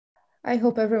I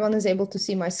hope everyone is able to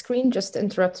see my screen. Just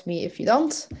interrupt me if you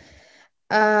don't.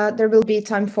 There will be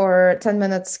time for 10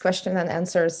 minutes question and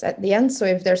answers at the end. So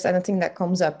if there's anything that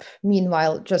comes up,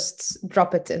 meanwhile, just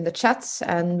drop it in the chat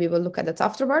and we will look at it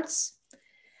afterwards.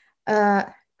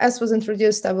 As was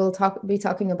introduced, I will be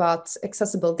talking about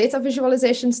accessible data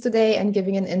visualizations today and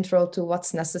giving an intro to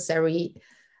what's necessary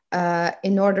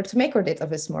in order to make our data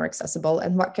viz more accessible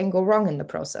and what can go wrong in the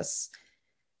process.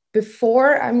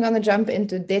 Before I'm going to jump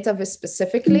into data viz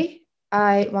specifically,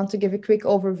 I want to give a quick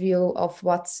overview of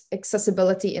what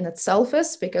accessibility in itself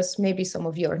is, because maybe some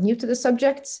of you are new to the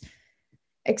subject.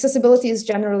 Accessibility is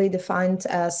generally defined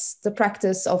as the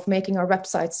practice of making our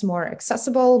websites more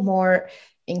accessible, more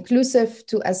inclusive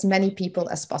to as many people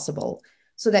as possible.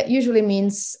 So that usually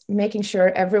means making sure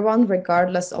everyone,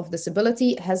 regardless of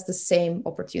disability, has the same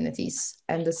opportunities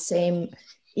and the same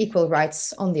equal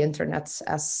rights on the internet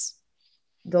as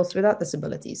those without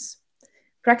disabilities.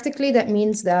 Practically, that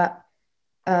means that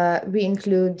we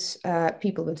include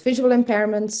people with visual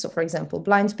impairments, so for example,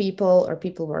 blind people or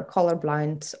people who are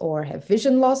colorblind or have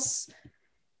vision loss,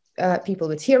 people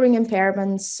with hearing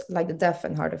impairments like the deaf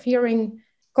and hard of hearing,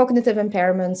 cognitive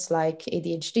impairments like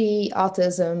ADHD,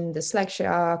 autism,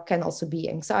 dyslexia, can also be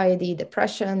anxiety,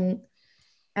 depression,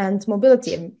 and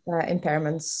mobility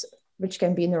impairments, which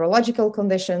can be neurological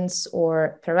conditions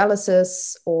or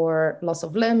paralysis or loss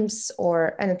of limbs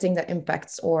or anything that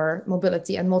impacts our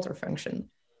mobility and motor function.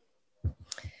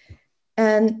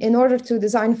 And in order to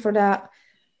design for that,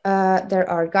 there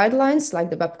are guidelines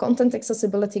like the Web Content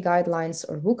Accessibility Guidelines,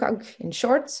 or WCAG in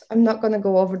short. I'm not going to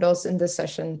go over those in this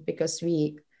session because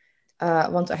we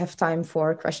want to have time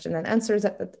for question and answers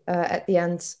at the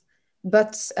end.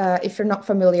 But if you're not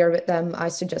familiar with them, I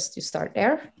suggest you start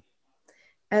there.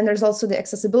 And there's also the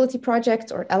Accessibility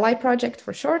Project, or ALLI project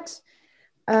for short,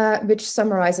 which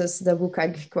summarizes the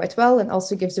WCAG quite well and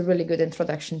also gives a really good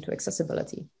introduction to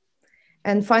accessibility.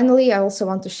 And finally, I also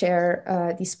want to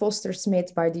share these posters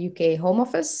made by the UK Home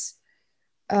Office.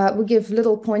 We give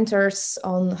little pointers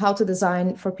on how to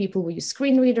design for people who use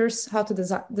screen readers, how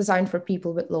to design for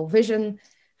people with low vision,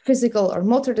 physical or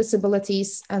motor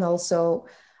disabilities, and also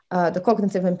the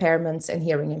cognitive impairments and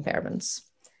hearing impairments.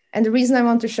 And the reason I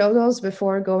want to show those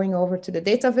before going over to the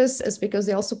data viz is because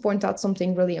they also point out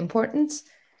something really important,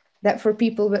 that for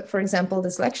people with, for example,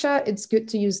 dyslexia, it's good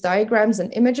to use diagrams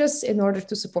and images in order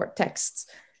to support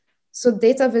text. So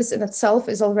data viz in itself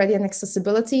is already an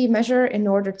accessibility measure in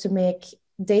order to make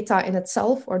data in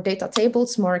itself or data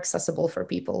tables more accessible for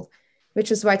people,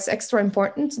 which is why it's extra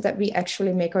important that we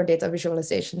actually make our data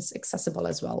visualizations accessible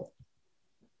as well.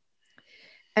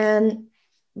 And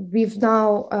we've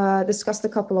now discussed a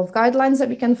couple of guidelines that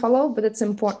we can follow, but it's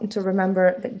important to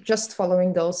remember that just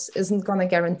following those isn't going to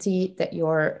guarantee that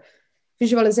your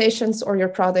visualizations or your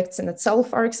products in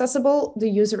itself are accessible. The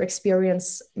user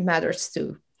experience matters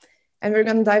too. And we're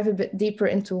going to dive a bit deeper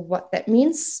into what that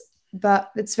means, but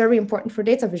it's very important for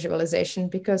data visualization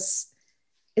because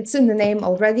it's in the name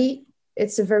already.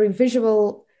 It's a very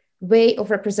visual way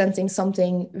of representing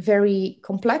something very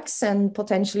complex and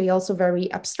potentially also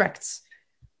very abstract.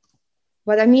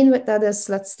 What I mean with that is,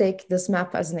 let's take this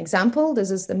map as an example.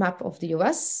 This is the map of the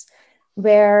US,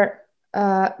 where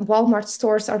Walmart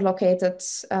stores are located,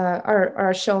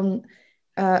 are shown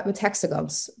with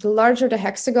hexagons. The larger the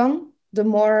hexagon, the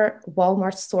more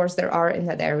Walmart stores there are in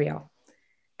that area.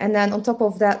 And then on top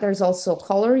of that, there's also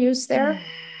color used there.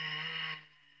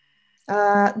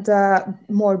 The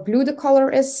more blue the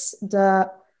color is,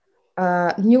 the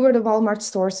newer the Walmart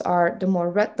stores are, the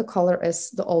more red the color is,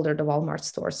 the older the Walmart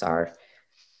stores are.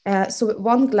 So with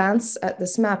one glance at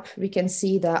this map, we can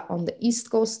see that on the East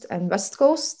Coast and West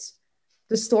Coast,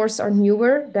 the stores are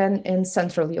newer than in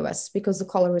central US because the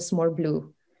color is more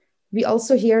blue. We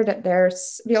also see that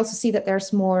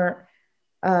there's more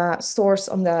stores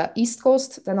on the East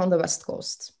Coast than on the West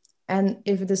Coast. And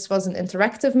if this was an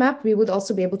interactive map, we would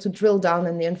also be able to drill down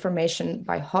in the information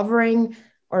by hovering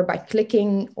or by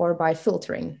clicking or by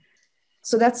filtering.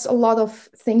 So that's a lot of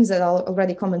things that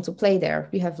already come into play there.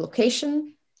 We have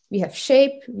location, we have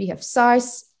shape, we have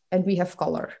size, and we have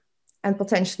color, and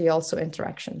potentially also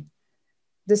interaction.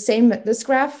 The same with this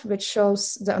graph, which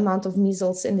shows the amount of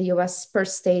measles in the US per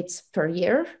state per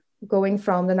year, going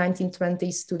from the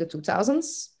 1920s to the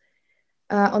 2000s.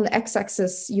 On the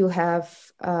x-axis, you have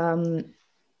the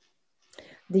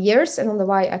years, and on the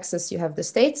y-axis, you have the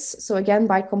states. So again,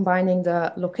 by combining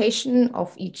the location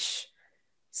of each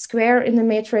square in the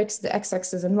matrix, the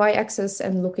x-axis and y-axis,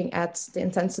 and looking at the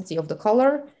intensity of the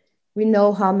color, we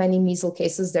know how many measles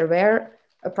cases there were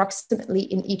approximately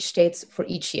in each state for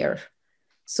each year.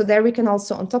 So there we can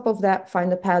also, on top of that,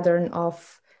 find a pattern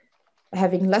of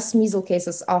having less measles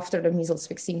cases after the measles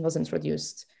vaccine was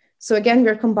introduced. So again,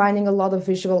 we're combining a lot of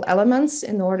visual elements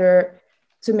in order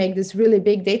to make this really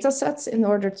big data sets in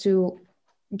order to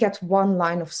get one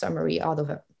line of summary out of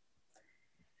it.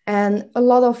 And a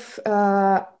lot of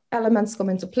elements come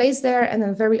into place there. And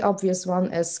a very obvious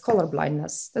one is color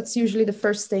blindness. That's usually the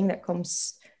first thing that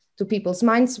comes to people's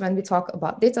minds when we talk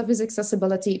about data viz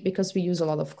accessibility, because we use a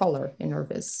lot of color in our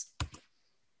viz.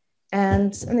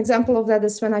 And an example of that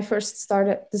is when I first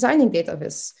started designing data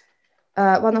viz.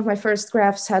 One of my first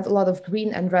graphs had a lot of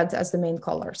green and red as the main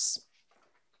colors.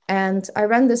 And I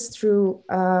ran this through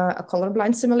a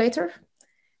colorblind simulator.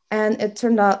 And it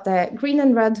turned out that green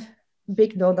and red,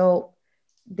 big no-no,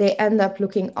 they end up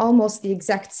looking almost the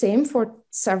exact same for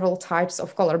several types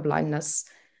of color blindness.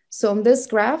 So on this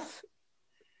graph,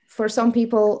 for some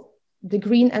people, the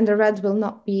green and the red will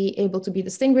not be able to be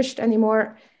distinguished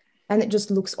anymore, and it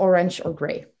just looks orange or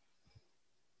gray.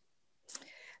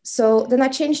 So then I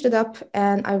changed it up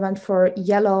and I went for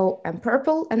yellow and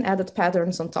purple and added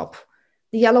patterns on top.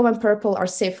 The yellow and purple are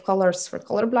safe colors for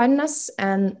color blindness,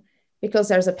 and because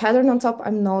there's a pattern on top,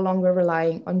 I'm no longer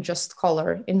relying on just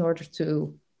color in order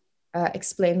to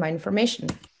explain my information.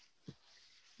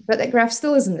 But that graph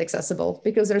still isn't accessible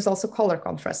because there's also color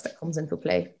contrast that comes into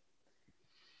play.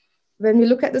 When we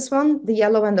look at this one, the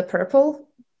yellow and the purple,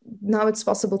 now it's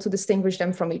possible to distinguish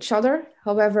them from each other.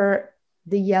 However,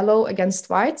 the yellow against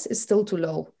white is still too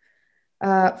low.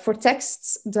 For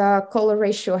texts, the color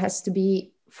ratio has to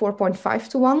be 4.5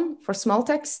 to 1 for small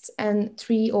text and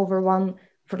 3/1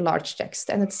 for large text.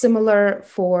 And it's similar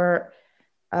for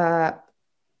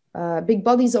big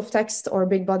bodies of text or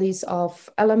big bodies of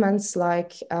elements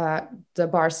like the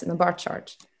bars in a bar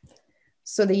chart.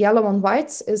 So the yellow on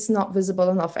white is not visible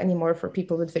enough anymore for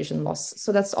people with vision loss.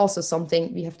 So that's also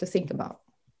something we have to think about.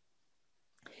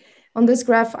 On this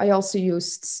graph, I also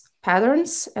used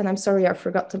patterns, and I'm sorry, I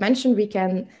forgot to mention, we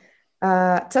can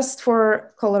test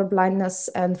for color blindness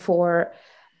and for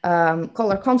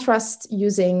color contrast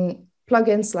using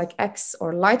plugins like X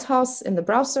or Lighthouse in the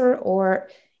browser, or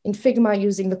in Figma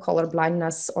using the color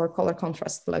blindness or color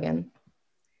contrast plugin.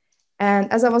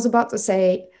 And as I was about to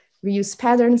say, we use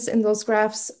patterns in those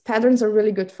graphs. Patterns are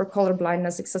really good for color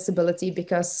blindness accessibility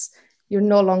because you're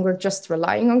no longer just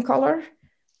relying on color,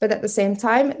 but at the same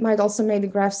time, it might also make the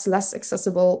graphs less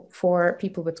accessible for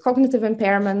people with cognitive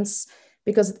impairments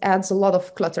because it adds a lot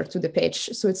of clutter to the page.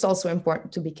 So it's also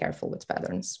important to be careful with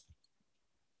patterns.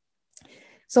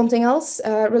 Something else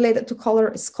related to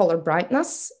color is color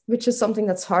brightness, which is something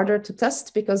that's harder to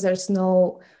test because there's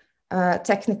no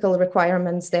technical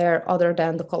requirements there other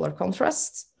than the color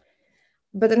contrast.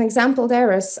 But an example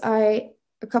there is a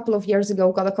couple of years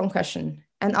ago, got a concussion.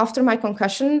 And after my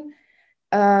concussion,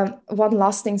 one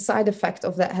lasting side effect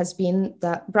of that has been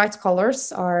that bright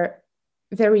colors are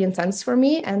very intense for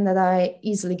me and that I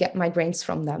easily get migraines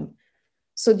from them.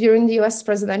 So during the US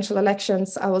presidential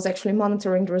elections, I was actually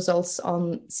monitoring the results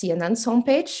on CNN's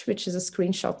homepage, which is a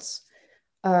screenshot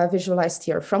visualized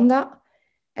here from that.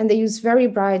 And they use very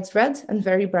bright red and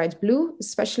very bright blue,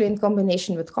 especially in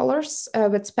combination with colors,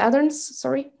 with patterns,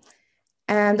 sorry.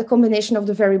 And the combination of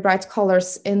the very bright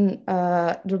colors in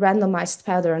the randomized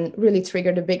pattern really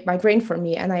triggered a big migraine for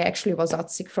me. And I actually was out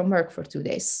sick from work for 2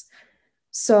 days.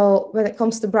 So when it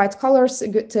comes to bright colors, a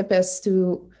good tip is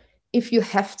to, if you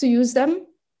have to use them,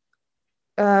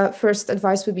 first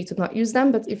advice would be to not use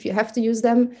them, but if you have to use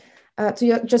them,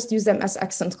 to just use them as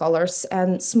accent colors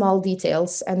and small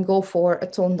details and go for a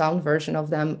toned down version of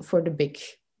them for the big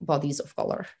bodies of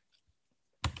color.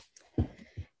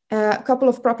 A couple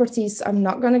of properties I'm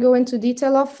not going to go into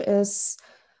detail of is,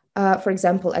 for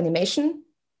example, animation.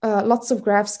 Lots of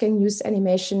graphs can use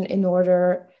animation in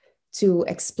order to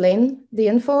explain the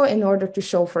info, in order to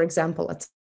show, for example, a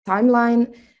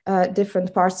timeline.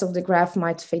 Different parts of the graph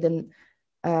might fade in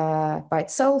by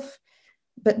itself.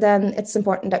 But then it's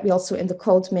important that we also in the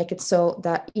code make it so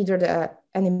that either the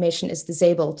animation is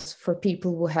disabled for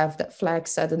people who have that flag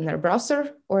set in their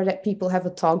browser, or that people have a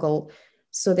toggle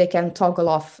so they can toggle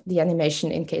off the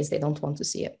animation in case they don't want to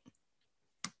see it.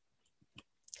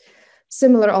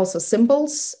 Similar also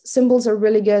symbols. Symbols are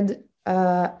really good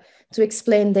to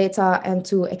explain data and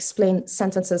to explain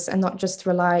sentences and not just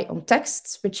rely on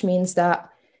texts, which means that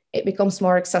it becomes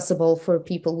more accessible for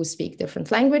people who speak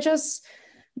different languages.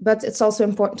 But it's also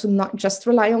important to not just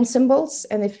rely on symbols.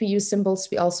 And if we use symbols,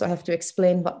 we also have to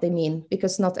explain what they mean,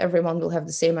 because not everyone will have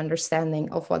the same understanding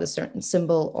of what a certain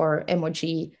symbol or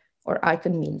emoji or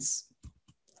icon means.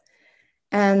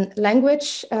 And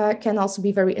language can also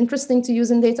be very interesting to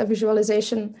use in data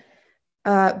visualization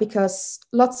because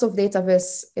lots of data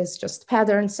viz is just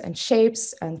patterns and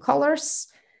shapes and colors.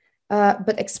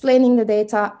 but explaining the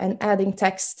data and adding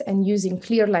text and using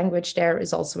clear language there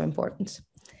is also important.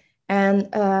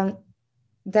 And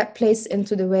that plays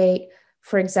into the way,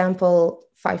 for example,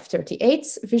 538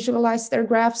 visualized their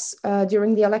graphs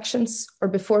during the elections, or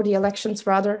before the elections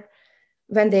rather,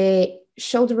 when they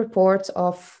showed a report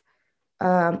of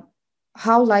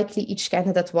how likely each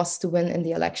candidate was to win in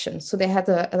the election. So they had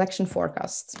an election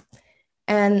forecast.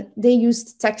 And they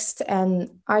used text and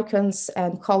icons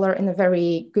and color in a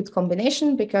very good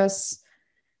combination, because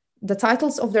the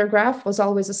titles of their graph was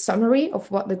always a summary of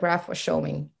what the graph was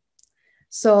showing.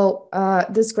 So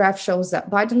this graph shows that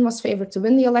Biden was favored to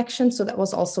win the election. So that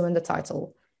was also in the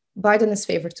title. Biden is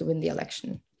favored to win the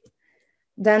election.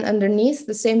 Then underneath,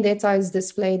 the same data is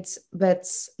displayed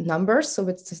with numbers, so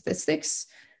with statistics.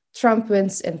 Trump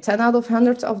wins in 10 out of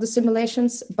 100 of the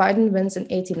simulations. Biden wins in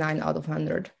 89 out of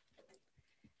 100.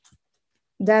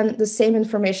 Then the same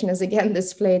information is again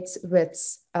displayed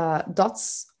with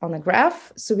dots on a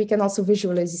graph. So we can also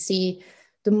visually see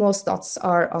the most dots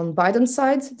are on Biden's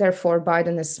side. Therefore,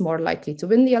 Biden is more likely to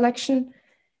win the election.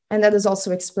 And that is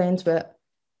also explained with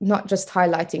not just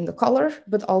highlighting the color,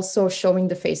 but also showing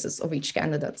the faces of each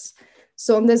candidate.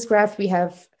 So on this graph, we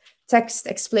have text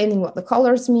explaining what the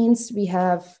colors means. We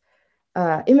have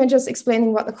images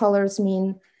explaining what the colors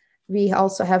mean. We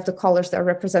also have the colors that are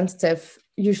representative,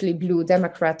 usually blue,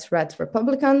 Democrat, red,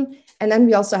 Republican. And then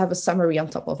we also have a summary on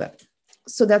top of it.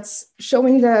 So that's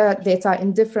showing the data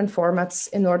in different formats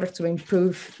in order to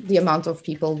improve the amount of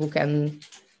people who can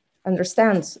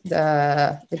understand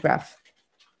the graph.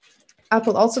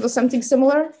 Apple also does something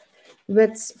similar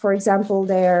with, for example,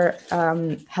 their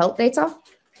health data.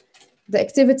 The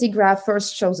activity graph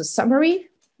first shows a summary,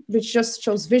 which just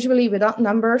shows visually without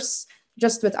numbers,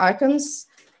 just with icons,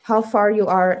 how far you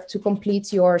are to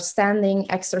complete your standing,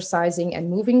 exercising, and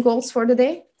moving goals for the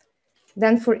day.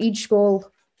 Then for each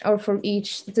goal or for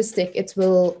each statistic, it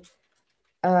will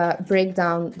break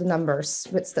down the numbers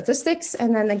with statistics,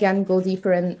 and then again, go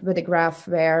deeper in with a graph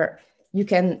where you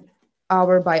can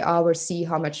hour by hour see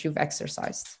how much you've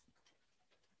exercised.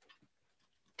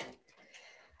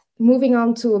 Moving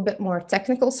on to a bit more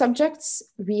technical subjects,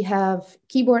 we have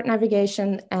keyboard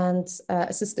navigation and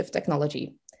assistive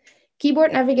technology.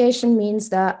 Keyboard navigation means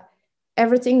that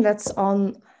everything that's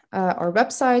on our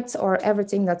website or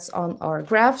everything that's on our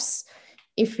graphs,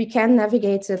 if we can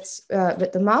navigate it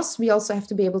with the mouse, we also have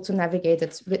to be able to navigate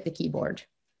it with the keyboard.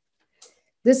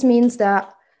 This means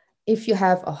that if you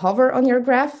have a hover on your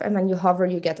graph and when you hover,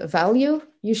 you get a value,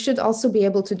 you should also be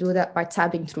able to do that by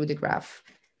tabbing through the graph.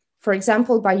 For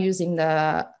example, by using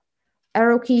the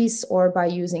arrow keys or by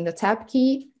using the tab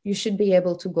key, you should be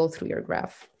able to go through your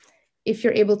graph. If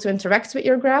you're able to interact with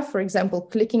your graph, for example,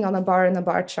 clicking on a bar in a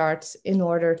bar chart in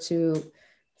order to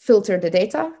filter the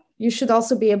data, you should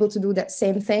also be able to do that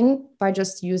same thing by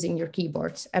just using your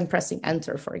keyboard and pressing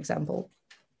enter, for example.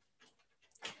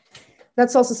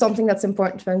 That's also something that's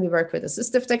important when we work with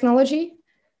assistive technology.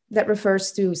 That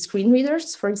refers to screen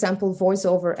readers. For example,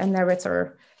 VoiceOver and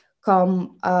Narrator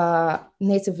come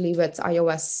natively with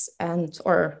iOS and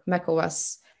or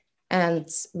macOS and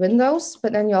Windows,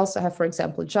 but then you also have, for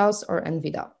example, JAWS or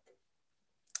NVIDIA.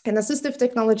 And assistive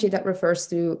technology, that refers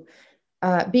to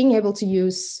being able to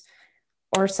use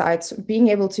our sites, being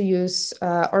able to use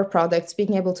our products,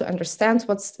 being able to understand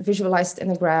what's visualized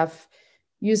in a graph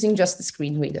using just the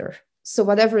screen reader. So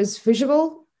whatever is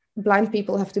visual, blind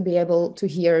people have to be able to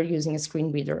hear using a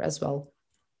screen reader as well.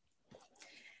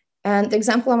 And the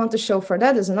example I want to show for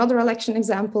that is another election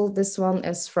example. This one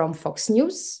is from Fox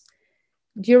News.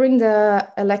 During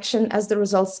the election, as the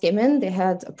results came in, they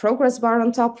had a progress bar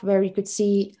on top where you could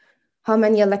see how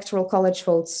many electoral college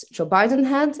votes Joe Biden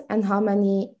had and how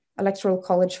many electoral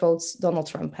college votes Donald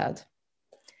Trump had.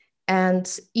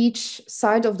 And each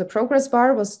side of the progress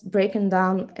bar was broken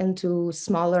down into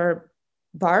smaller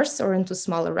bars or into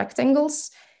smaller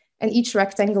rectangles. And each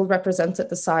rectangle represented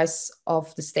the size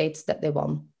of the state that they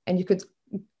won. And you could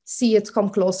see it come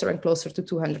closer and closer to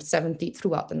 270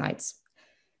 throughout the night.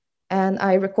 And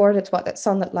I recorded what that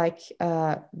sounded like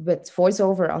with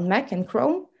VoiceOver on Mac and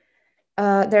Chrome.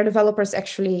 Their developers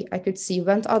actually, I could see,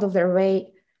 went out of their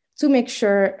way to make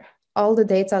sure all the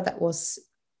data that was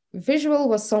visual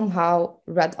was somehow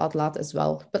read out loud as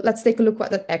well. But let's take a look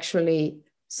what that actually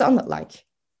sounded like.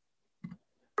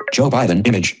 Joe Biden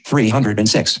image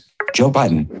 306. Joe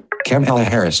Biden. Kamala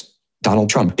Harris. Donald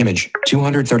Trump image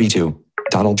 232.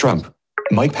 Donald Trump.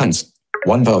 Mike Pence.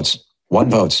 1 votes. 1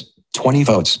 votes. 20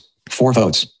 votes. 4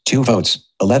 votes. 2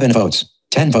 votes. 11 votes.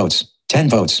 10 votes. 10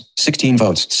 votes. 16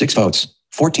 votes. 6 votes.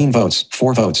 14 votes.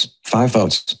 4 votes. 5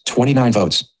 votes. 29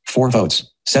 votes. 4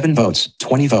 votes. 7 votes.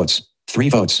 20 votes. 3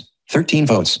 votes. 13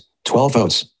 votes. 12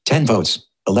 votes, 10 votes,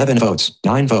 11 votes,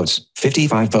 9 votes,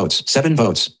 55 votes, 7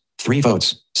 votes, 3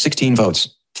 votes, 16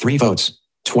 votes, 3 votes,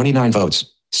 29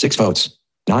 votes, 6 votes,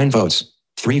 9 votes,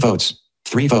 3 votes,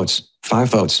 3 votes, 5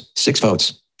 votes, 6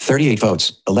 votes, 38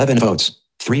 votes, 11 votes,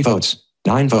 3 votes,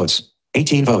 9 votes,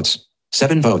 18 votes,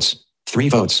 7 votes, 3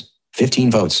 votes,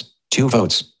 15 votes, 2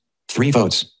 votes, 3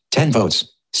 votes, 10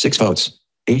 votes, 6 votes,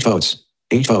 8 votes,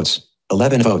 8 votes,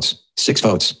 11 votes, 6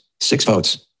 votes, 6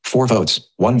 votes, 4 votes,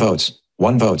 1 votes,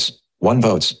 1 votes, 1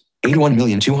 votes,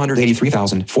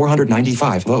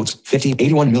 81,283,495 votes,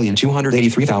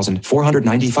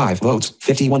 81,283,495 votes,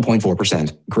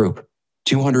 51.4%. Group.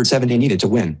 270 needed to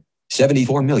win.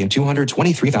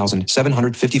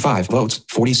 74,223,755 votes,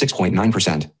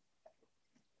 46.9%.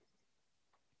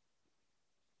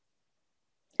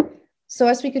 So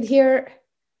as we could hear,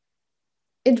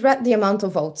 it read the amount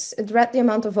of votes. It read the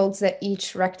amount of votes that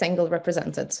each rectangle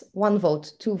represented. 1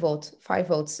 vote, 2 votes, 5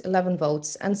 votes, 11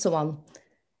 votes, and so on.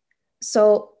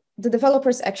 So the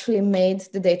developers actually made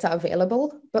the data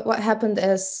available, but what happened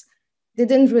is they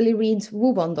didn't really read who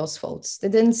won those votes. They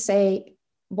didn't say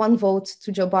 1 vote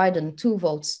to Joe Biden, 2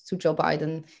 votes to Joe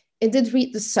Biden. It did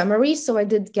read the summary, so I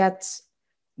did get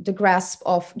the grasp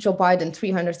of Joe Biden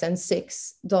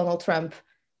 306, Donald Trump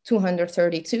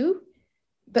 232.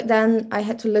 But then I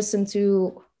had to listen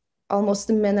to almost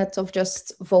a minute of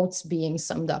just votes being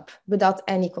summed up without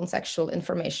any contextual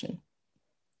information.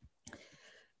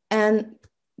 And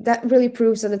that really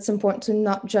proves that it's important to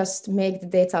not just make the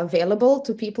data available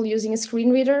to people using a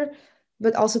screen reader,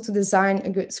 but also to design a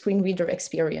good screen reader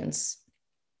experience.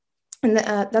 And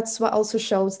that's what also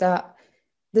shows that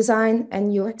design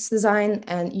and UX design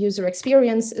and user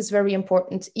experience is very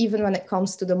important, even when it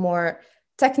comes to the more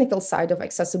technical side of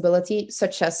accessibility,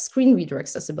 such as screen reader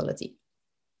accessibility.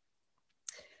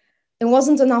 It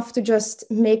wasn't enough to just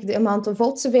make the amount of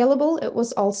votes available. It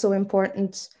was also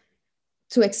important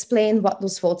to explain what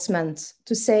those votes meant,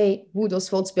 to say who those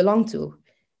votes belong to.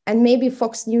 And maybe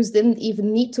Fox News didn't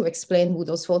even need to explain who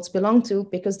those votes belong to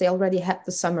because they already had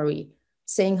the summary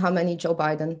saying how many Joe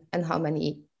Biden and how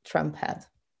many Trump had.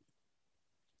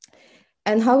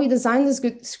 And how we design this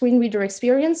good screen reader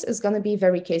experience is going to be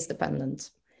very case dependent.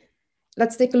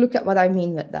 Let's take a look at what I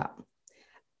mean with that.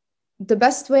 The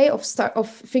best way of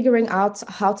figuring out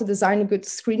how to design a good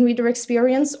screen reader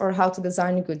experience or how to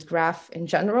design a good graph in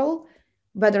general,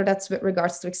 whether that's with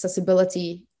regards to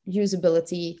accessibility,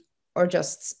 usability, or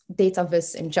just data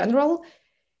viz in general,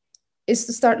 is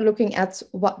to start looking at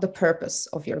what the purpose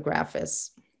of your graph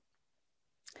is.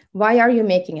 Why are you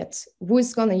making it? Who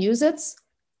is going to use it?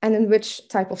 And in which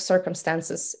type of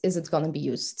circumstances is it going to be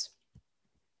used?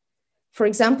 For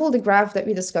example, the graph that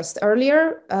we discussed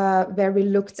earlier, where we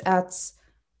looked at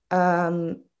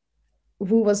who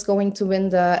was going to win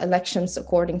the elections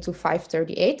according to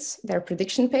 538, their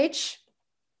prediction page.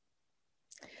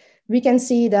 We can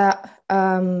see that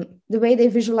the way they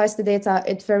visualize the data,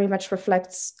 it very much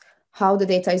reflects how the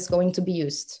data is going to be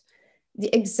used.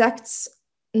 The exact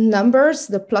numbers,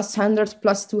 the plus 100,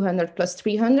 plus 200, plus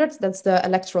 300, that's the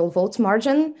electoral vote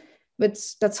margin, but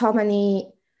that's how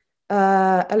many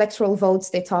electoral votes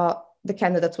they thought the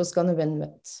candidate was going to win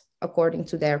with, according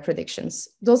to their predictions.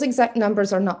 Those exact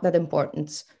numbers are not that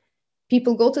important.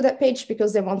 People go to that page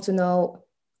because they want to know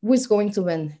who is going to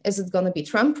win. Is it going to be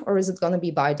Trump or is it going to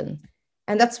be Biden?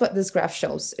 And that's what this graph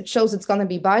shows. It shows it's going to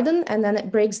be Biden, and then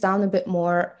it breaks down a bit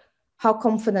more how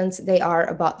confident they are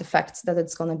about the fact that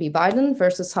it's going to be Biden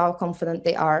versus how confident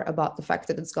they are about the fact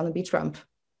that it's going to be Trump.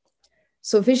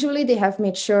 So visually, they have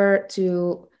made sure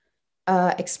to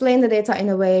explain the data in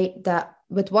a way that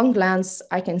with one glance,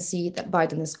 I can see that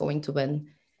Biden is going to win.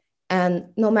 And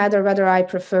no matter whether I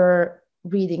prefer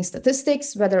reading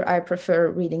statistics, whether I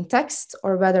prefer reading text,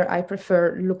 or whether I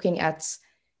prefer looking at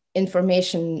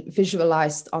information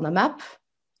visualized on a map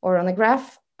or on a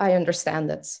graph, I understand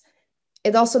it.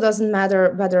 It also doesn't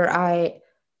matter whether I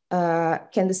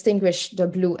can distinguish the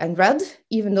blue and red,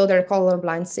 even though they're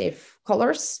colorblind safe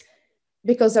colors,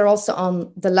 because they're also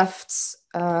on the left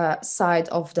side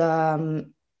of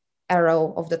the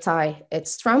arrow of the tie.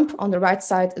 It's Trump. On the right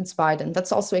side, it's Biden.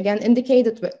 That's also, again,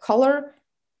 indicated with color,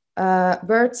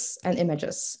 words, and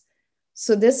images.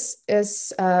 So this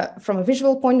is, from a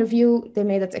visual point of view, they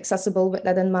made it accessible with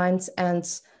that in mind. And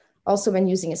also when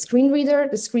using a screen reader,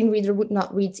 the screen reader would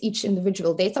not read each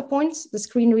individual data point. The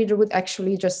screen reader would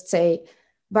actually just say,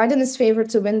 Biden is favored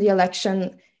to win the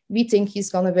election. We think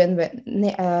he's going to win with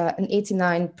an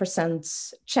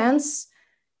 89% chance.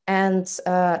 And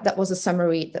that was a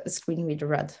summary that the screen reader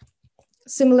read.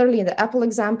 Similarly, in the Apple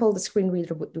example, the screen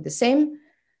reader would do the same.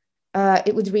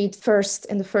 It would read first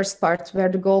in the first part where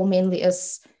the goal mainly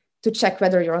is to check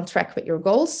whether you're on track with your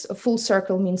goals. A full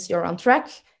circle means you're on track.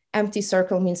 Empty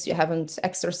circle means you haven't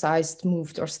exercised,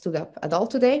 moved, or stood up at all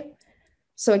today.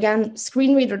 So again,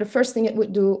 screen reader, the first thing it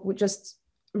would do would just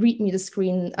read me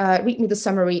the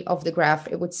summary of the graph.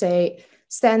 It would say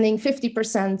standing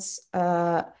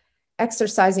 50%,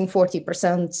 exercising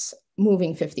 40%,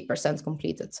 moving 50%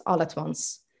 completed all at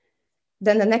once.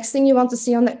 Then the next thing you want to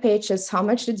see on that page is how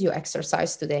much did you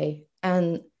exercise today?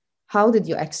 And how did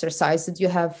you exercise? Did you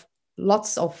have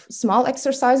lots of small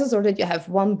exercises, or did you have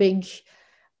one big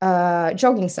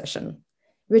jogging session?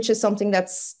 Which is something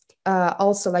that's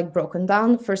also like broken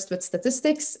down, first with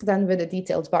statistics, then with a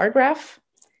detailed bar graph.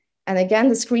 And again,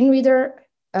 the screen reader,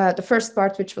 the first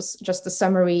part, which was just the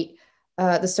summary,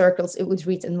 the circles, it would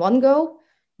read in one go.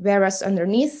 Whereas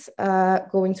underneath,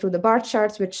 going through the bar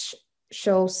chart, which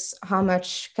shows how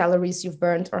much calories you've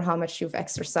burned or how much you've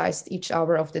exercised each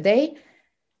hour of the day,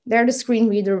 there the screen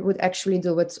reader would actually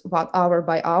do it about hour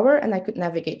by hour, and I could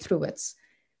navigate through it.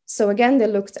 So again, they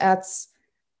looked at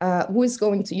who is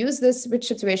going to use this, which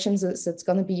situations is it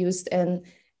going to be used in,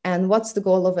 and what's the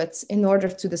goal of it in order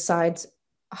to decide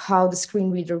how the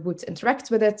screen reader would interact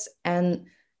with it, and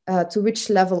to which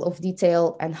level of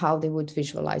detail and how they would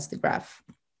visualize the graph.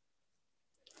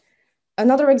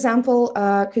 Another example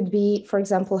could be, for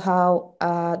example, how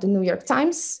the New York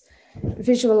Times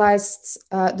visualized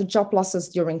the job losses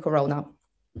during Corona.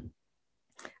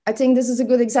 I think this is a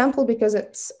good example because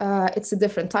it's a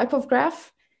different type of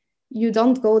graph. You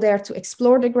don't go there to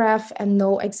explore the graph and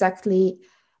know exactly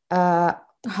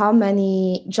how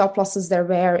many job losses there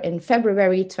were in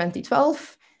February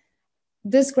 2012.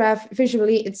 This graph,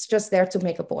 visually, it's just there to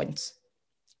make a point.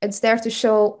 It's there to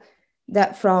show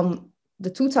that from the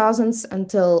 2000s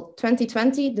until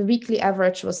 2020, the weekly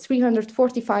average was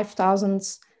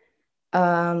 345,000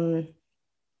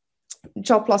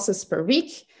 job losses per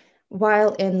week,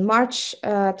 while in March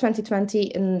 2020,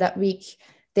 in that week,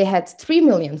 they had 3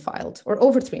 million filed, or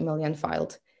over 3 million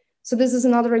filed. So this is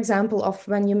another example of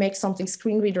when you make something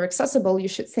screen reader accessible, you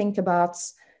should think about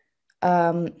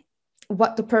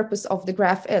what the purpose of the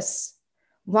graph is.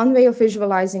 One way of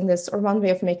visualizing this, or one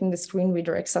way of making the screen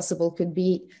reader accessible, could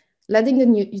be letting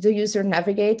the user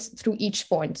navigate through each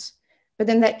point. But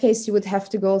in that case, you would have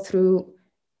to go through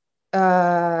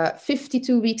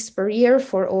 52 weeks per year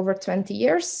for over 20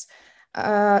 years.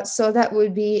 So that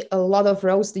would be a lot of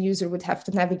rows the user would have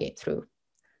to navigate through.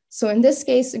 So in this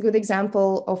case, a good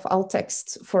example of alt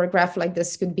text for a graph like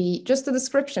this could be just a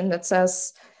description that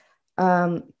says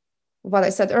what I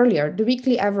said earlier. The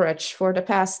weekly average for the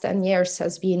past 10 years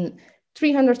has been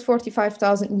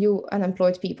 345,000 new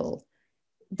unemployed people.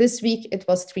 This week, it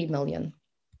was 3 million.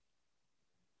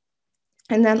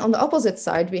 And then on the opposite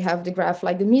side, we have the graph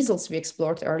like the measles we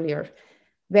explored earlier,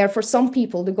 where for some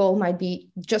people, the goal might be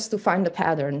just to find a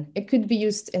pattern. It could be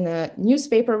used in a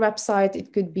newspaper website.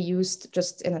 It could be used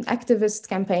just in an activist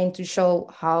campaign to show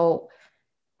how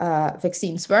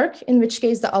vaccines work, in which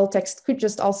case the alt text could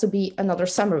just also be another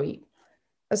summary.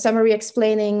 A summary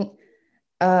explaining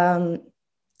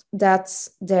that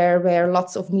there were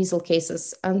lots of measles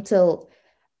cases until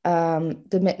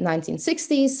the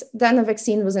mid-1960s, then a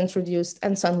vaccine was introduced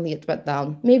and suddenly it went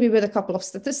down, maybe with a couple of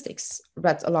statistics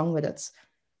read along with it.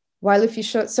 While if you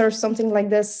serve something like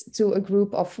this to a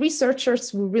group of researchers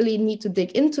who really need to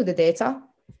dig into the data,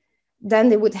 then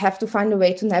they would have to find a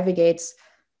way to navigate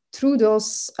through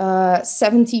those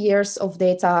 70 years of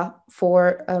data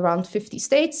for around 50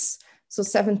 states. So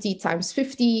 70 times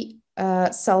 50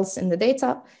 cells in the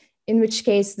data, in which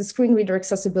case the screen reader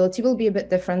accessibility will be a bit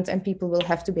different and people will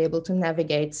have to be able to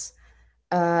navigate.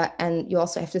 And you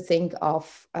also have to think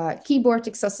of keyboard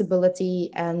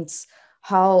accessibility and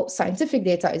how scientific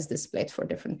data is displayed for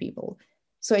different people.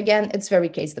 So again, it's very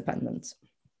case dependent.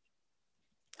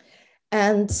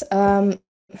 And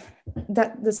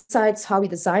that decides how we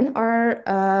design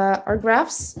our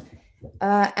graphs.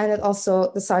 And it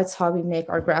also decides how we make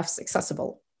our graphs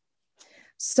accessible.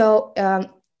 So a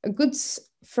good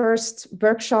first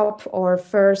workshop or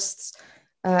first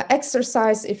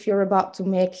exercise, if you're about to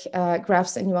make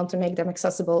graphs and you want to make them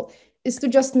accessible, is to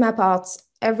just map out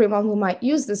everyone who might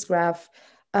use this graph.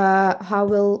 Who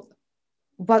are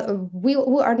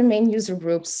the main user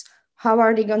groups? How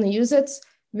are they going to use it?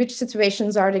 Which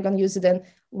situations are they going to use it in?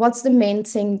 What's the main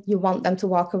thing you want them to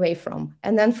walk away from?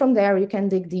 And then from there, you can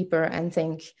dig deeper and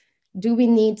think, do we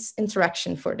need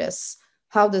interaction for this?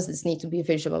 How does this need to be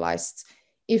visualized?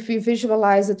 If we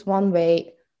visualize it one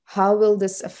way, how will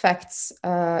this affect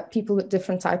people with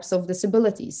different types of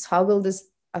disabilities? How will this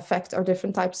affect our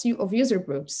different types of user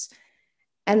groups?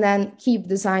 And then keep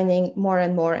designing more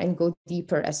and more and go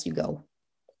deeper as you go.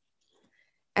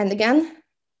 And again,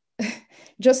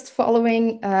 just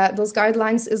following those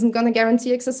guidelines isn't going to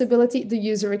guarantee accessibility. The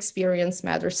user experience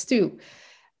matters too.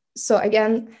 So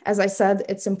again, as I said,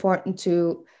 it's important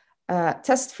to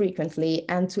test frequently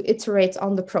and to iterate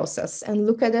on the process and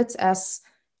look at it as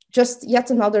just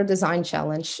yet another design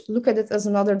challenge. Look at it as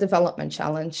another development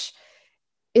challenge.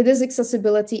 It is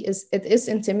accessibility, it is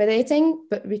intimidating,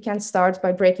 but we can start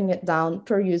by breaking it down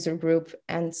per user group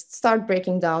and start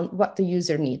breaking down what the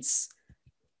user needs.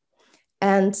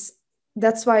 And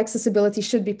that's why accessibility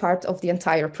should be part of the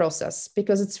entire process,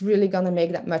 because it's really going to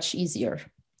make that much easier.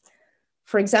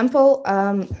 For example,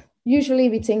 usually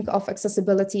we think of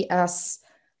accessibility as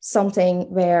something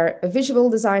where a visual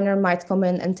designer might come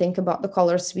in and think about the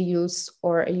colors we use,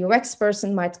 or a UX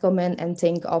person might come in and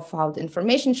think of how the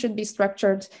information should be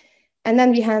structured. And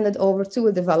then we hand it over to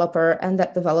a developer, and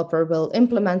that developer will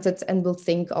implement it and will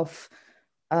think of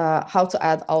how to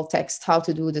add alt text, how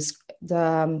to do this,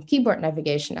 the keyboard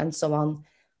navigation, and so on.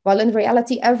 While in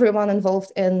reality, everyone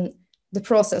involved in the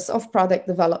process of product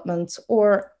development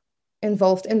or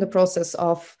involved in the process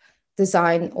of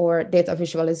design or data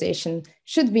visualization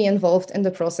should be involved in the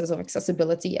process of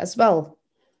accessibility as well.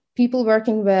 People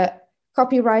working with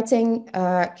copywriting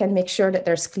can make sure that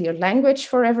there's clear language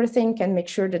for everything, can make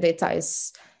sure the data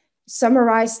is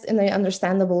summarized in an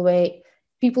understandable way.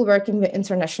 People working with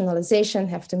internationalization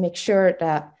have to make sure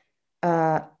that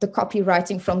the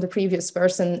copywriting from the previous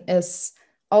person is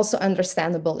also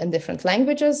understandable in different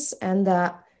languages, and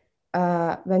that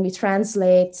when we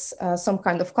translate some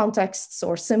kind of contexts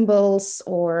or symbols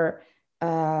or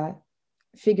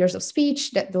figures of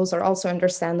speech, that those are also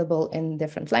understandable in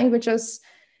different languages.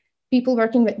 People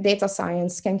working with data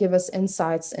science can give us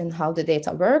insights in how the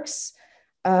data works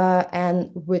and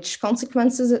which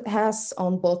consequences it has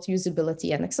on both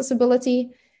usability and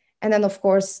accessibility. And then, of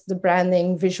course, the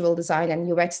branding, visual design,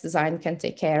 and UX design can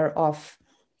take care of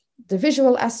the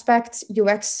visual aspect.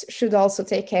 UX should also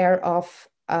take care of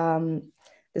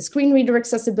the screen reader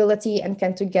accessibility, and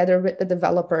can, together with the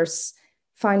developers,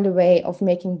 find a way of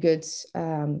making good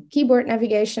keyboard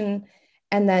navigation.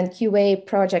 And then QA,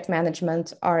 project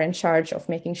management, are in charge of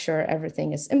making sure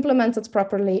everything is implemented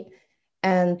properly.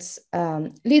 And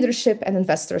leadership and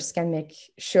investors can make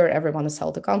sure everyone is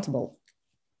held accountable.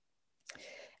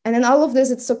 And in all of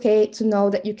this, it's okay to know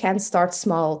that you can start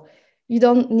small. You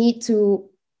don't need to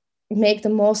make the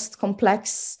most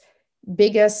complex,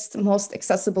 biggest, most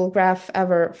accessible graph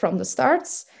ever from the start.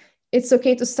 It's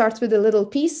okay to start with a little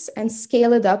piece and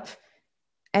scale it up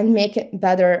and make it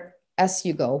better as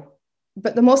you go.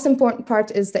 But the most important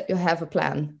part is that you have a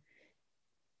plan.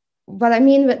 What I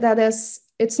mean with that is,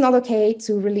 it's not okay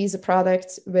to release a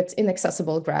product with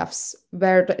inaccessible graphs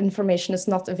where the information is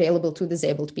not available to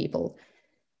disabled people.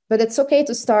 But it's okay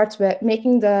to start with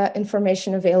making the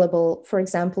information available, for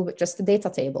example, with just a data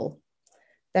table.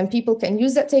 Then people can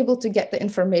use that table to get the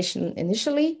information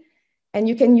initially, and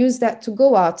you can use that to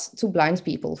go out to blind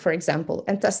people, for example,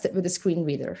 and test it with a screen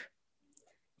reader.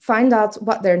 Find out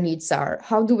what their needs are.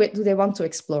 How do they want to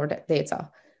explore that data?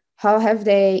 How have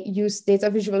they used data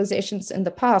visualizations in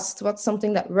the past? What's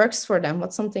something that works for them?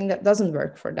 What's something that doesn't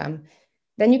work for them?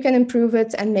 Then you can improve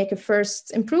it and make a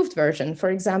first improved version, for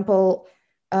example,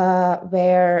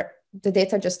 where the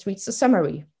data just reads the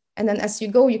summary. And then as you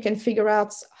go, you can figure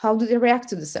out how do they react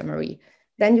to the summary.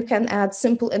 Then you can add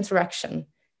simple interaction.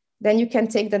 Then you can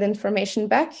take that information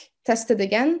back, test it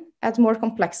again, add more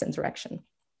complex interaction.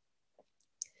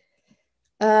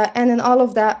 And in all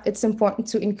of that, it's important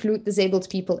to include disabled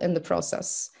people in the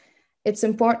process. It's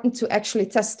important to actually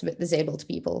test with disabled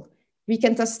people. We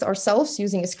can test ourselves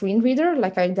using a screen reader,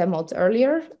 like I demoed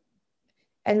earlier,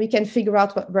 and we can figure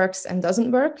out what works and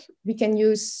doesn't work. We can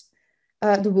use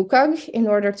the WCAG in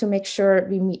order to make sure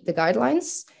we meet the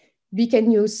guidelines. We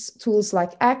can use tools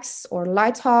like X or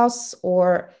Lighthouse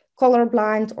or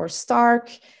Colorblind or Stark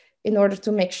in order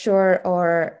to make sure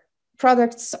our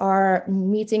products are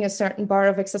meeting a certain bar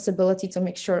of accessibility, to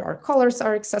make sure our colors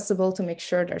are accessible, to make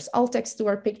sure there's alt text to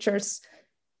our pictures.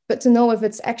 But to know if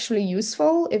it's actually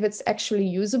useful, if it's actually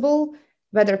usable,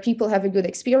 whether people have a good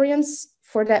experience,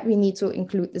 for that we need to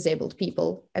include disabled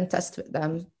people and test with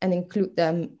them and include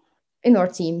them in our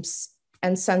teams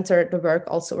and center the work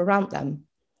also around them.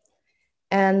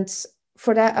 And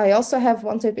for that, I also have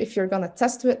one tip. If you're going to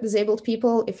test with disabled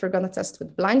people, if you're going to test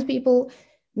with blind people,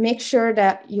 make sure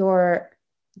that your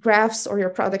graphs or your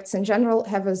products in general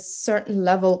have a certain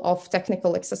level of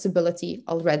technical accessibility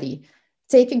already.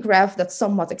 Take a graph that's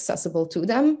somewhat accessible to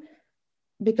them,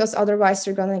 because otherwise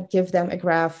you're going to give them a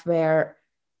graph where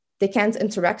they can't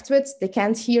interact with, they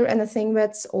can't hear anything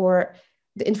with, or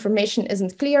the information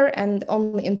isn't clear, and the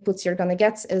only inputs you're going to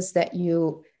get is that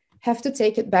you have to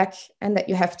take it back and that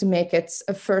you have to make it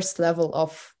a first level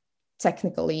of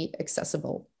technically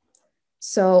accessible.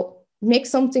 So make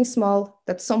something small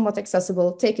that's somewhat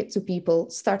accessible, take it to people,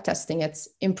 start testing it,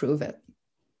 improve it.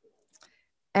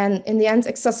 And in the end,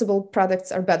 accessible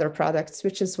products are better products,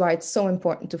 which is why it's so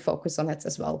important to focus on it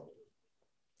as well.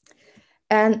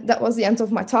 And that was the end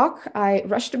of my talk. I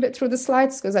rushed a bit through the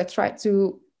slides because I tried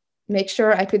to make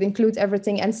sure I could include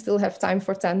everything and still have time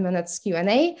for 10 minutes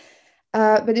Q&A.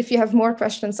 But if you have more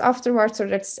questions afterwards, or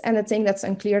there's anything that's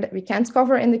unclear that we can't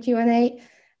cover in the Q&A,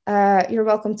 you're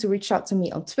welcome to reach out to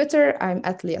me on Twitter. I'm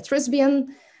at Leah Trisbian,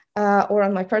 or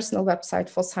on my personal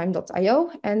website,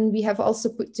 fossheim.io. And we have also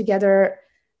put together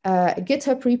a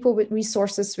GitHub repo with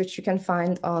resources, which you can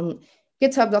find on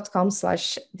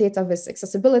github.com/dataviz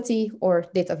accessibility or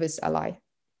dataviz ally.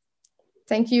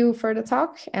 Thank you for the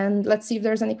talk, and let's see if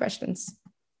there's any questions.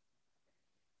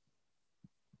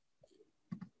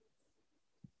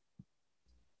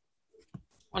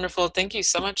 Wonderful. Thank you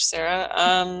so much, Sarah.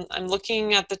 I'm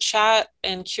looking at the chat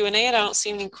and Q&A, and I don't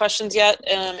see any questions yet.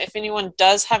 If anyone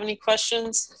does have any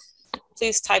questions,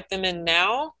 please type them in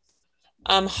now.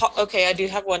 Okay, I do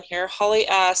have one here. Holly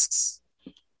asks,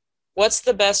 what's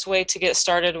the best way to get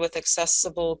started with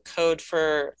accessible code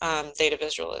for data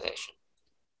visualization?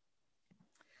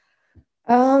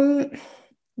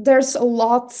 There's a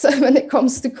lot when it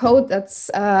comes to code that's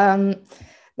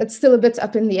still a bit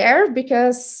up in the air,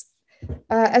 because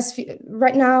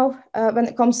right now, when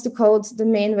it comes to code, the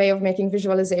main way of making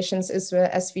visualizations is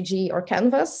with SVG or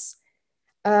Canvas.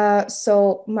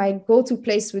 So my go-to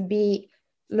place would be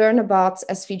learn about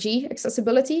SVG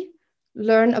accessibility,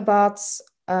 learn about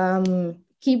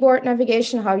keyboard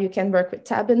navigation, how you can work with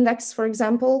tab index, for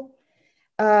example,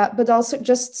 but also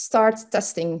just start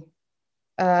testing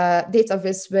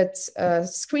DataViz with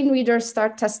screen readers,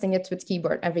 start testing it with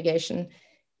keyboard navigation.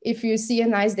 If you see a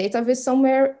nice DataViz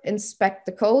somewhere, inspect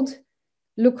the code,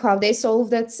 look how they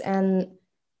solved it, and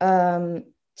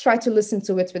try to listen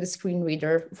to it with a screen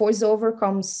reader. VoiceOver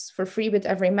comes for free with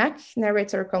every Mac.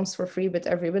 Narrator comes for free with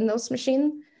every Windows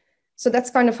machine. So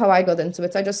that's kind of how I got into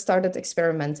it. I just started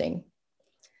experimenting.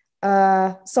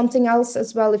 Something else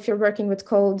as well, if you're working with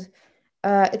code,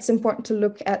 it's important to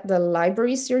look at the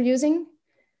libraries you're using.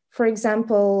 For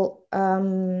example,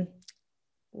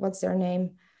 what's their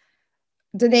name?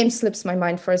 The name slips my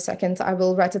mind for a second. I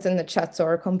will write it in the chat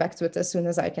or come back to it as soon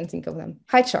as I can think of them.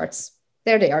 Highcharts.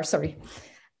 There they are, sorry.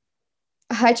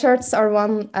 Highcharts are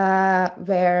one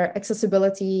where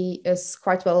accessibility is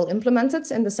quite well implemented,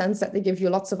 in the sense that they give you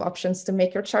lots of options to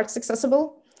make your charts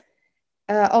accessible.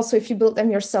 Also, if you build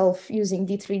them yourself using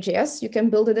D3.js, you can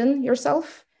build it in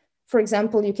yourself. For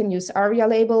example, you can use ARIA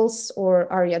labels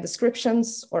or ARIA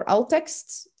descriptions or alt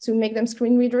text to make them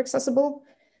screen reader accessible.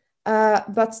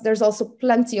 But there's also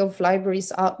plenty of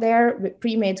libraries out there with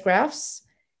pre-made graphs,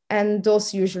 and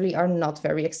those usually are not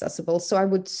very accessible. So I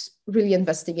would really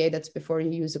investigate it before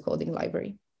you use a coding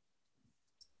library.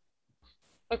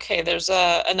 Okay, there's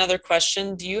another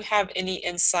question. Do you have any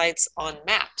insights on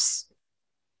maps?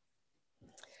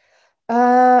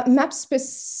 Maps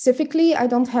specifically, I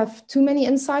don't have too many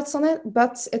insights on it,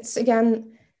 but it's,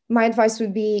 again, my advice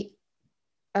would be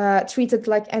treat it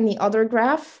like any other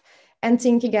graph, and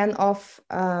think again of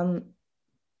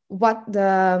what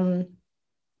the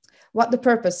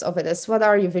purpose of it is. What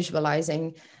are you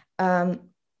visualizing?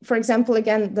 For example,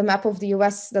 again, the map of the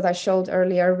US that I showed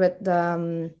earlier with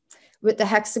the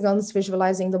hexagons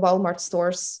visualizing the Walmart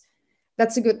stores.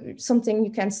 That's something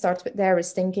you can start with there,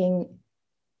 is thinking,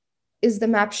 is the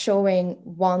map showing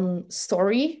one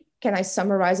story? Can I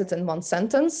summarize it in one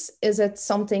sentence? Is it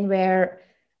something where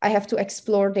I have to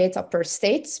explore data per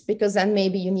state? Because then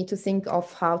maybe you need to think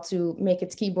of how to make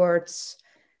it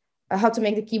how to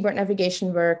make the keyboard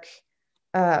navigation work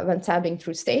when tabbing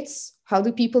through states. How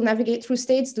do people navigate through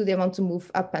states? Do they want to move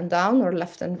up and down or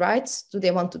left and right? Do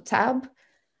they want to tab?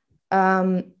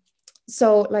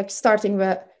 So like starting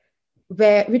with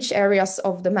which areas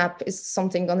of the map is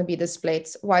something going to be displayed?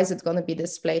 Why is it going to be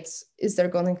displayed? Is there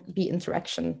going to be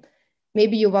interaction?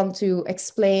 Maybe you want to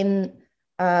explain,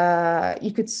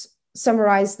 you could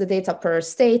summarize the data per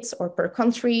state or per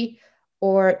country,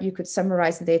 or you could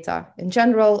summarize the data in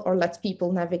general or let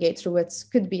people navigate through it.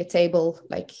 Could be a table.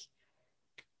 Like,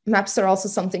 maps are also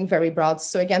something very broad.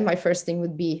 So again, my first thing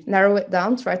would be narrow it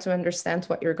down, try to understand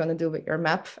what you're going to do with your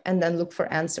map, and then look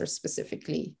for answers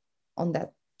specifically on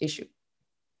that issue.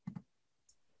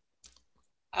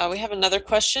 We have another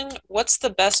question. What's the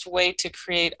best way to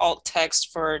create alt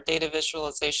text for data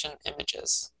visualization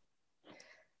images?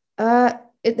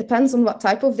 It depends on what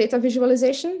type of data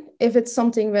visualization. If it's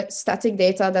something with static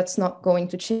data that's not going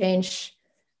to change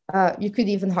You could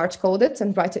even hard code it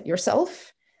and write it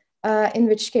yourself. In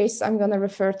which case, I'm going to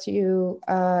refer to you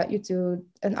to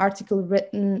an article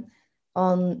written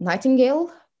on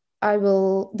Nightingale.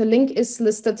 The link is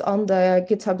listed on the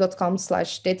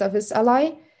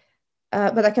github.com/datavisally,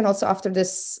 but I can also, after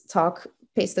this talk,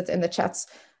 paste it in the chats.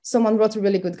 Someone wrote a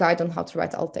really good guide on how to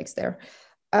write alt text there.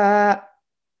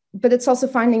 But it's also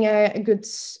finding a good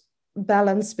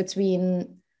balance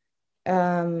between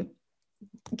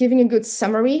giving a good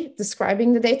summary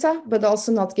describing the data, but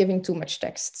also not giving too much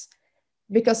text.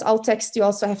 Because alt text, you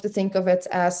also have to think of it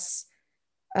as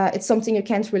it's something you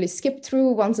can't really skip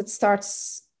through. Once it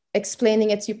starts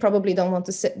explaining it, you probably don't want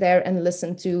to sit there and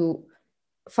listen to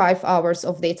 5 hours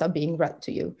of data being read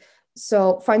to you.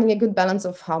 So finding a good balance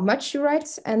of how much you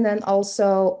write, and then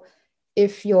also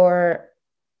if your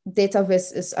data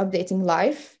viz is updating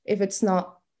live, if it's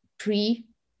not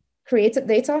pre-created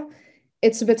data,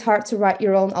 it's a bit hard to write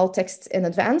your own alt text in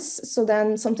advance. So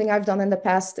then something I've done in the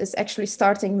past is actually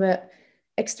starting with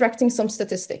extracting some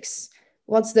statistics.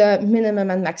 What's the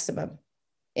minimum and maximum?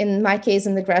 In my case,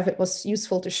 in the graph, it was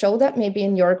useful to show that. Maybe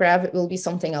in your graph, it will be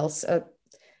something else, a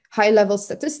high-level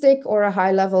statistic or a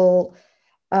high-level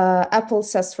Apple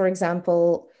says, for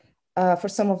example, for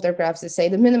some of their graphs, they say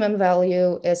the minimum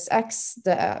value is X,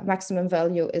 the maximum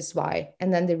value is Y,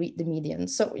 and then they read the median.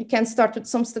 So you can start with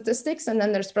some statistics, and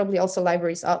then there's probably also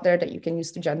libraries out there that you can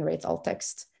use to generate alt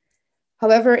text.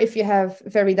 However, if you have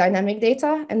very dynamic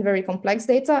data and very complex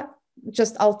data,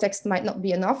 just alt text might not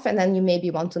be enough, and then you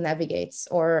maybe want to navigate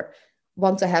or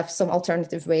want to have some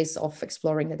alternative ways of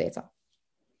exploring the data.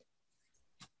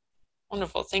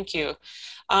 Wonderful, thank you.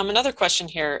 Another question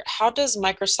here, how does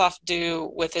Microsoft do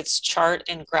with its chart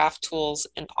and graph tools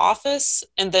in Office?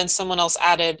 And then someone else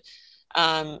added,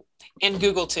 and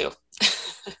Google too.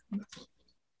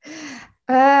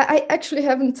 I actually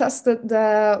haven't tested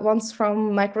the ones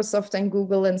from Microsoft and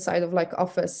Google inside of like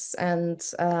Office and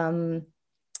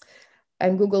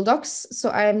Google Docs, so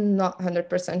I'm not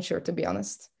 100% sure, to be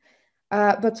honest.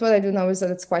 But what I do know is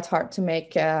that it's quite hard to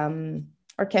make,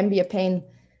 or can be a pain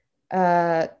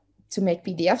to make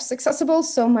PDFs accessible.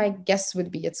 So my guess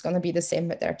would be it's going to be the same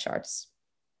with their charts.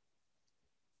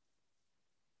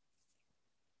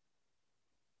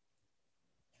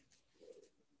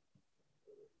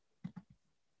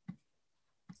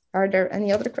 Are there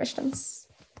any other questions?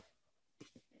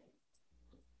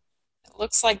 It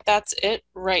looks like that's it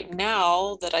right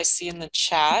now that I see in the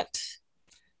chat.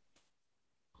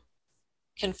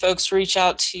 Can folks reach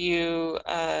out to you,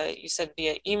 you said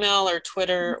via email or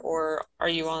Twitter, or are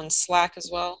you on Slack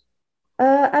as well?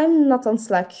 I'm not on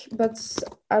Slack, but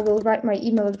I will write my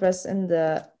email address in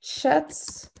the chat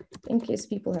in case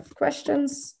people have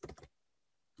questions.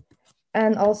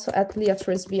 And also at Leah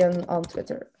Trisbian on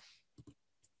Twitter.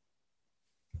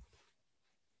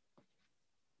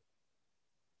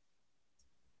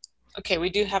 Okay, we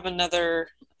do have another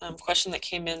question that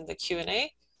came in the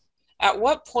Q&A. At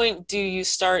what point do you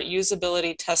start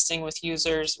usability testing with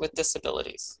users with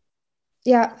disabilities?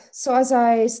 Yeah, so as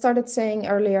I started saying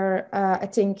earlier, I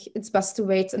think it's best to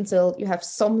wait until you have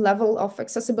some level of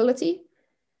accessibility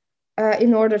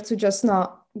in order to just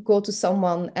not go to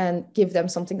someone and give them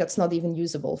something that's not even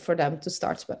usable for them to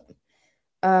start with.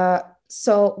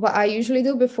 So what I usually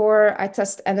do before I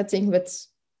test anything with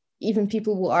even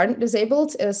people who aren't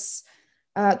disabled is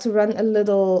to run a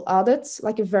little audit,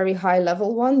 like a very high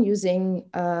level one, using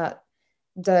the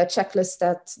checklist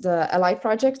that the Ally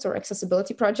project or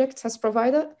accessibility project has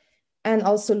provided, and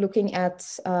also looking at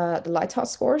the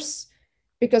Lighthouse scores.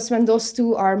 Because when those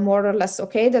two are more or less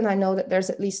okay, then I know that there's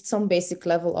at least some basic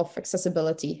level of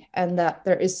accessibility and that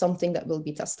there is something that will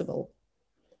be testable.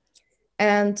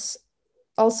 And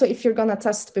also, if you're gonna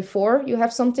test before you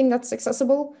have something that's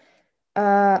accessible,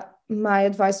 my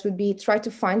advice would be try to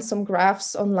find some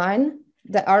graphs online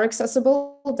that are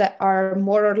accessible, that are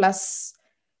more or less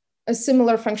a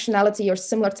similar functionality or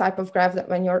similar type of graph that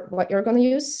what you're going to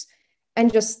use,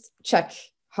 and just check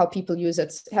how people use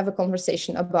it, have a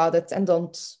conversation about it, and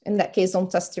in that case,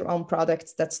 don't test your own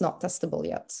product that's not testable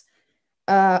yet.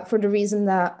 For the reason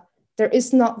that there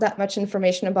is not that much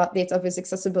information about data viz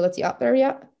accessibility out there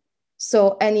yet.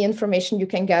 So any information you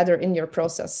can gather in your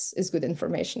process is good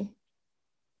information.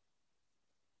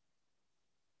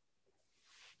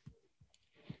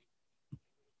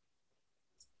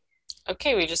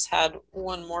 Okay, we just had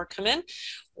one more come in.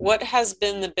 What has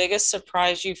been the biggest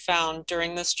surprise you found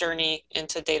during this journey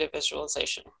into data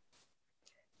visualization?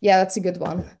 Yeah, that's a good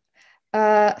one.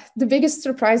 The biggest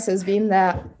surprise has been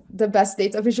that the best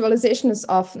data visualization is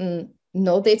often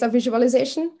no data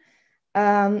visualization.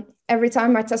 Every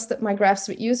time I tested my graphs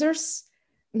with users,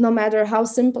 no matter how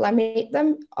simple I made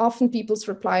them, often people's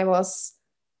reply was,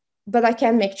 but I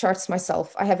can make charts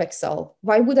myself. I have Excel.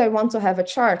 Why would I want to have a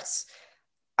chart?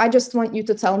 I just want you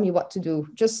to tell me what to do.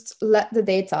 Just let the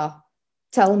data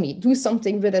tell me, do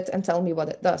something with it and tell me what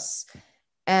it does.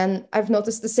 And I've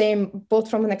noticed the same both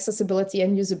from an accessibility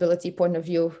and usability point of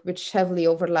view, which heavily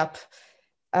overlap.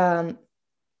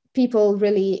 People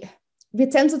really, we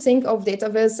tend to think of data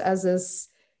viz as this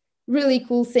really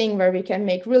cool thing where we can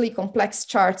make really complex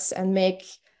charts and make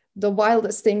the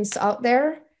wildest things out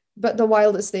there. But the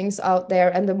wildest things out there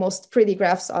and the most pretty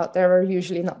graphs out there are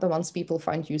usually not the ones people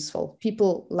find useful.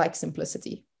 People like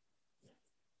simplicity.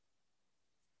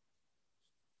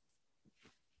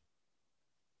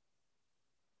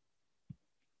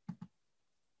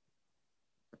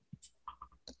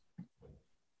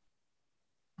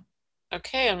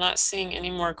 Okay, I'm not seeing any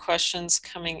more questions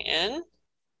coming in.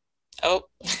 Oh,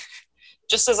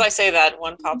 just as I say that,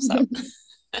 one pops up.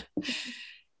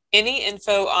 Any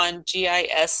info on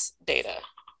GIS data?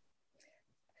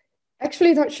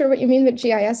 Actually, not sure what you mean with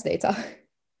GIS data.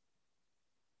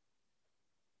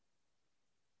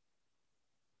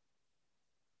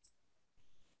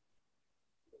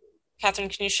 Catherine,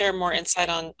 can you share more insight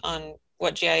on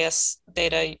what GIS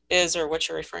data is or what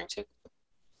you're referring to?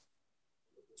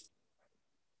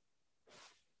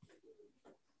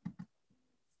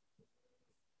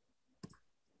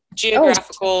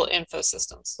 Geographical info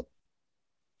systems.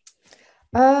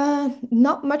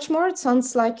 Not much more. It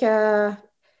sounds like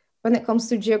when it comes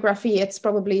to geography, it's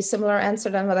probably a similar answer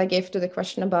than what I gave to the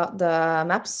question about the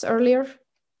maps earlier.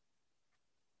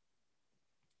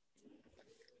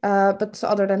 But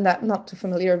other than that, not too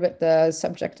familiar with the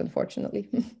subject, unfortunately.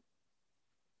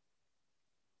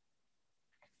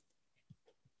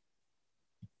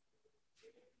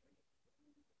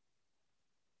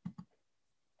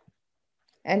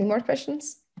 Any more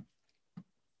questions?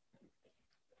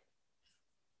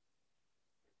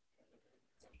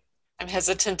 I'm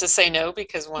hesitant to say no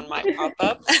because one might pop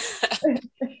up.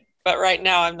 But right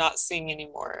now I'm not seeing any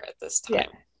more at this time. Yeah.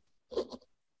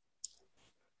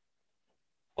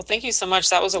 Well, thank you so much.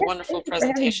 That was a wonderful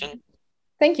presentation.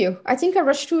 Thank you. I think I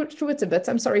rushed through it a bit.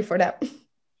 I'm sorry for that.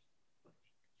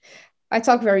 I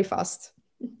talk very fast.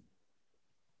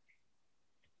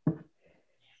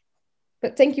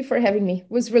 But thank you for having me.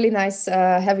 It was really nice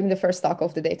having the first talk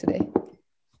of the day today.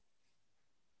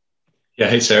 Yeah,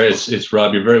 hey, Sarah, it's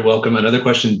Rob. You're very welcome. Another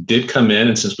question did come in,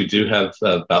 and since we do have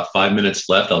about 5 minutes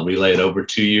left, I'll relay it over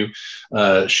to you.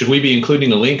 Should we be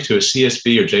including a link to a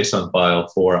CSV or JSON file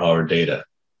for our data?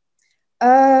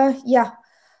 Yeah,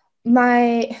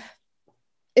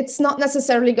 it's not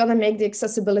necessarily going to make the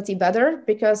accessibility better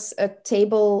because a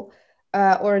table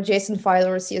or a JSON file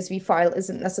or a CSV file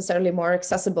isn't necessarily more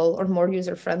accessible or more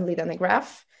user-friendly than a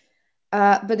graph.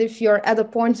 But if you're at a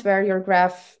point where your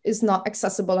graph is not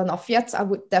accessible enough yet, I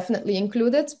would definitely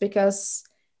include it because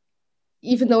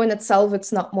even though in itself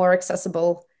it's not more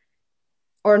accessible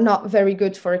or not very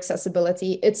good for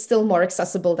accessibility, it's still more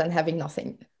accessible than having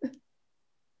nothing.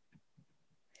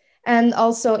 And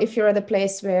also if you're at a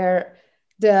place where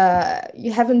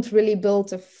you haven't really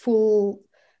built a full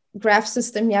graph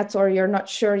system yet, or you're not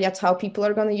sure yet how people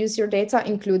are going to use your data,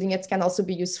 including it can also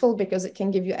be useful because it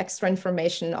can give you extra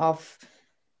information of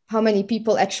how many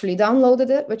people actually downloaded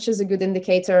it, which is a good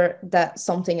indicator that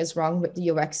something is wrong with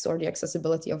the UX or the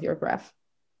accessibility of your graph.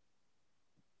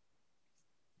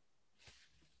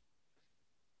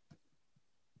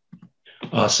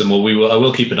 Awesome. Well, I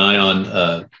will keep an eye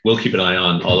on. We'll keep an eye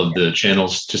on all of the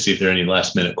channels to see if there are any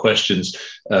last-minute questions.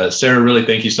 Sarah, really,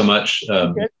 thank you so much.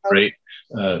 Great,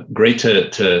 great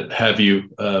to have you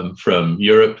from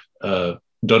Europe.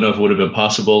 Don't know if it would have been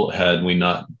possible had we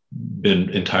not been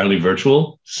entirely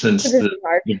virtual since the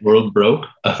world broke.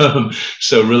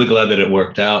 So really glad that it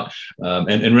worked out,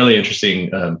 and really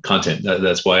interesting content.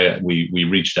 That's why we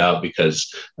reached out,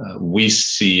 because we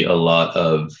see a lot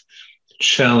of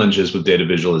challenges with data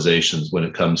visualizations when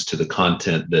it comes to the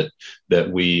content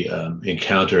that we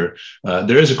encounter.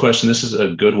 There is a question, this is a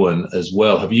good one as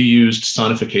well. Have you used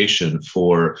sonification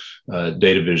for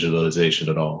data visualization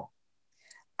at all?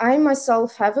 I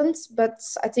myself haven't, but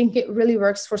I think it really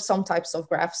works for some types of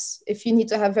graphs. If you need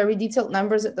to have very detailed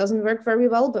numbers, it doesn't work very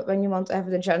well, but when you want to have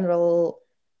the general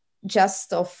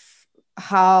gist of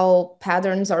how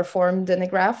patterns are formed in a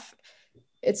graph,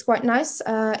 it's quite nice.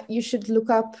 You should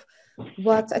look up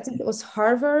what I think it was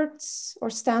Harvard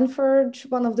or Stanford,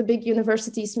 one of the big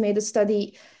universities, made a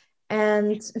study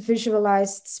and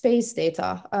visualized space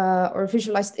data or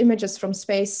visualized images from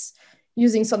space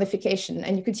using sonification.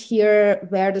 And you could hear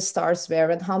where the stars were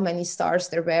and how many stars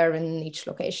there were in each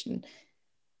location.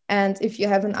 And if you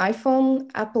have an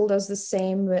iPhone, Apple does the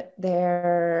same with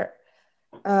their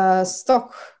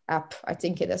stock app, I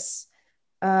think it is.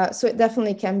 So it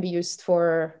definitely can be used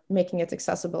for making it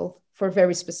accessible for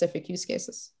very specific use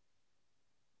cases.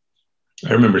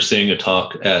 I remember seeing a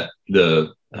talk at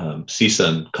the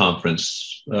CSUN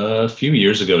conference a few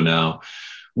years ago now,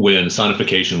 when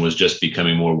sonification was just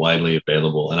becoming more widely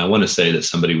available. And I want to say that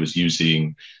somebody was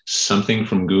using something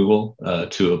from Google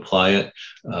to apply it.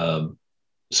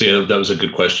 So yeah, that was a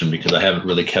good question, because I haven't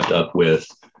really kept up with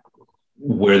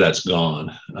where that's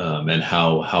gone and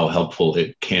how helpful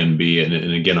it can be.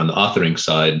 And again, on the authoring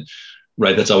side,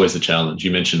 right, that's always the challenge.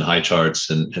 You mentioned high charts,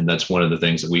 and that's one of the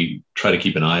things that we try to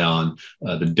keep an eye on.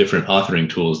 The different authoring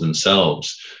tools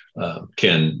themselves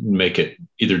can make it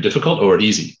either difficult or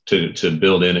easy to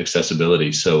build in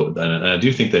accessibility. So, and I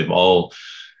do think they've all,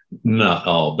 not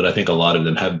all, but I think a lot of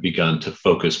them have begun to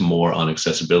focus more on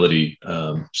accessibility,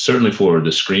 certainly for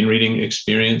the screen reading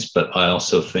experience, but I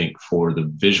also think for the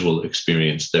visual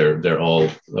experience, they're all,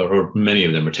 or many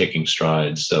of them are taking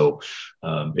strides. So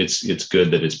it's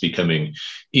good that it's becoming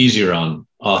easier on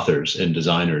authors and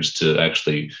designers to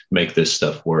actually make this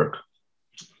stuff work.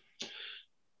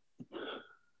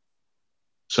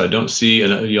 So I don't see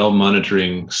y'all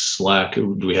monitoring Slack.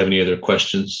 Do we have any other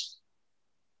questions?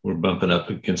 We're bumping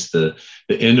up against the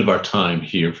end of our time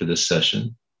here for this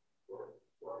session.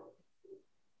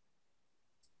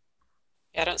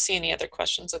 Yeah, I don't see any other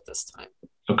questions at this time.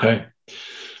 Okay.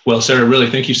 Well, Sarah, really,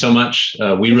 thank you so much.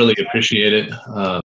 We really appreciate it.